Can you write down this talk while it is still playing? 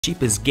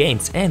cheapest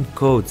games and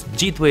codes,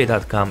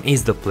 g2a.com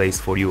is the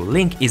place for you.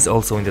 Link is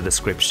also in the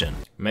description.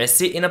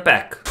 Messi in a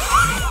pack.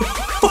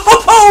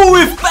 Oh,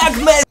 with pack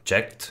Messi!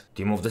 Checked.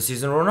 Team of the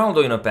season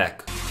Ronaldo in a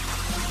pack.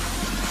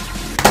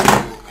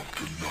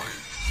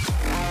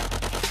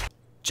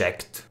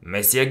 Checked.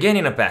 Messi again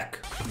in a pack.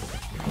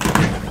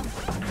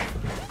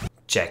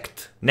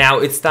 Checked. Now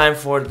it's time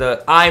for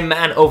the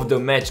man of the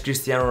match,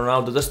 Cristiano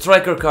Ronaldo, the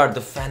striker card,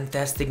 the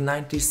fantastic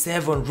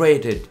 97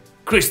 rated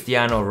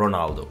Cristiano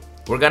Ronaldo.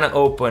 We're gonna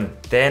open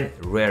 10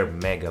 rare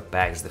mega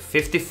packs, the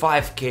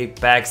 55k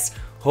packs.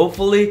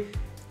 Hopefully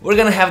we're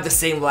gonna have the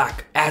same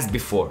luck as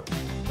before.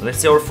 Let's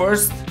see our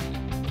first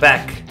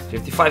pack,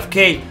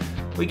 55k.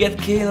 We get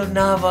Keylor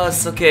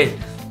Navas, okay.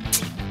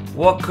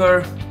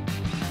 Walker.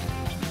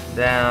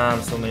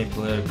 Damn, so many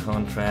player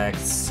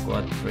contracts,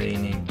 squad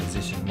training,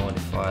 position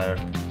modifier.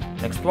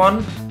 Next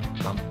one.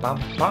 Bam, bam,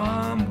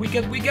 bam. We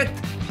get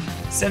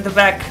center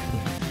back.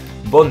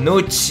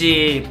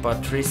 Bonucci,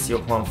 Patricio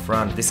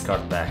Juanfran,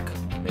 discard back.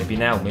 Maybe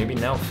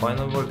now,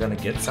 finally we're gonna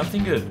get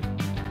something good.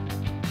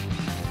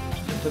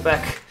 Center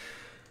back.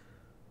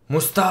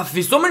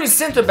 Mustafi, so many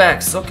center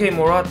backs. Okay,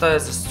 Morata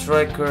as a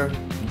striker,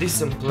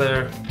 decent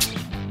player.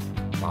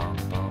 Bam,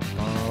 bam,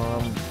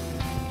 bam.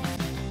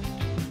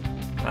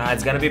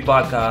 It's gonna be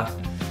Baka.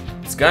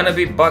 It's gonna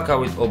be Baka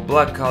with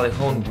Oblak,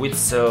 Callejon,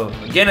 Witsel.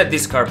 Again a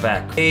discard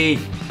back. Hey,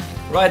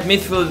 right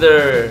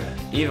midfielder.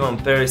 Ivan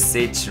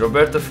Perisic,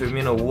 Roberto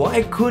Firmino.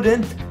 Why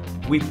couldn't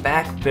we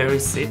pack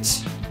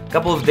Perisic a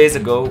couple of days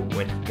ago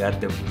when he got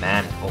the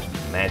man of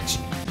the match,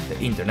 the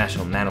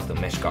international man of the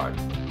match card?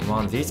 Come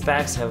on, these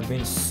packs have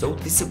been so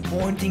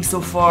disappointing so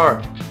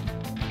far.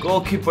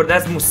 Goalkeeper,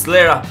 that's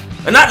Muslera.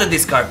 Another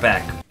discard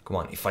pack. Come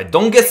on, if I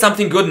don't get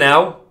something good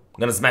now, I'm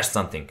gonna smash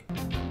something.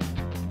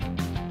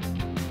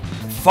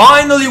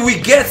 Finally we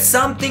get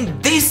something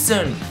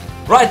decent.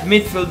 Right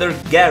midfielder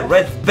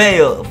Gareth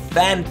Bale.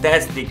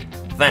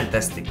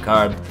 Fantastic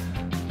card.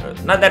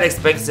 Not that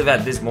expensive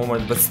at this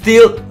moment, but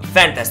still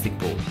fantastic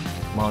pull.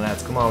 Come on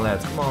lads, come on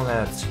lads, come on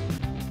lads.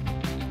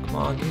 Come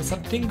on, give me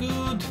something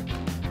good.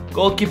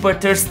 Goalkeeper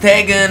Ter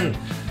Stegen.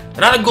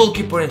 Another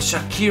goalkeeper in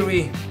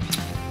Shaqiri.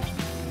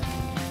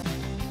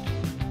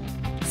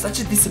 Such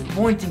a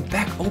disappointing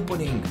pack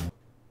opening.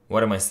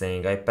 What am I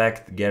saying? I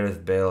packed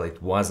Gareth Bale, it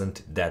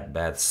wasn't that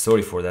bad.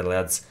 Sorry for that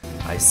lads.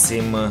 I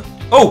sim...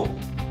 Oh!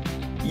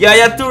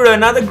 Yaya Toure,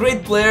 another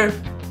great player.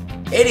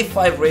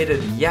 85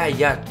 rated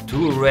Yaya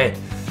Toure.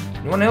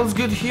 Anyone else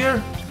good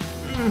here?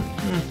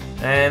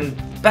 And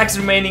packs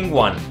remaining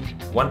one.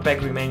 One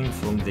pack remaining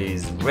from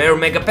these rare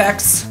mega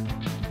packs.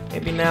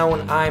 Maybe now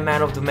an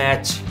man of the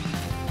match.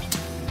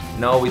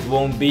 No, it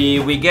won't be.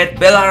 We get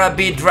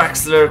Belarabi,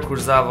 Draxler,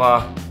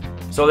 Kurzawa.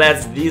 So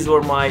lads, these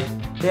were my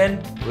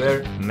 10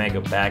 rare mega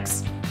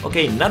packs.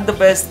 Okay, not the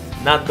best,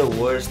 not the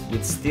worst.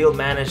 We still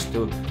managed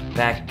to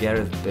pack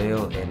Gareth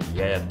Bale and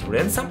Yaya Toure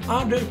and some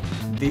other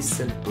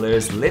decent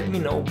players. Let me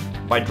know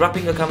by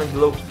dropping a comment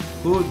below.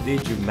 Who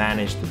did you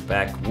manage to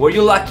pack? Were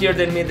you luckier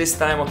than me this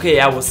time? Okay,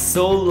 I was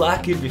so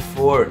lucky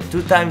before.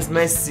 2 times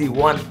Messi,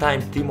 1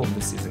 time team of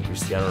the season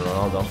Cristiano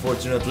Ronaldo.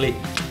 Unfortunately,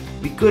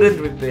 we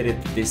couldn't repeat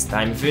it this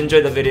time. If you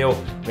enjoyed the video,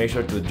 make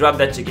sure to drop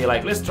that cheeky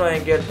like. Let's try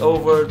and get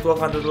over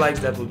 1200 likes.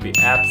 That would be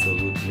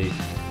absolutely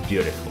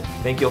beautiful.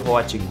 Thank you for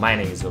watching. My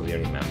name is Javier.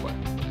 Remember,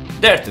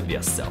 dare to be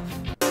yourself.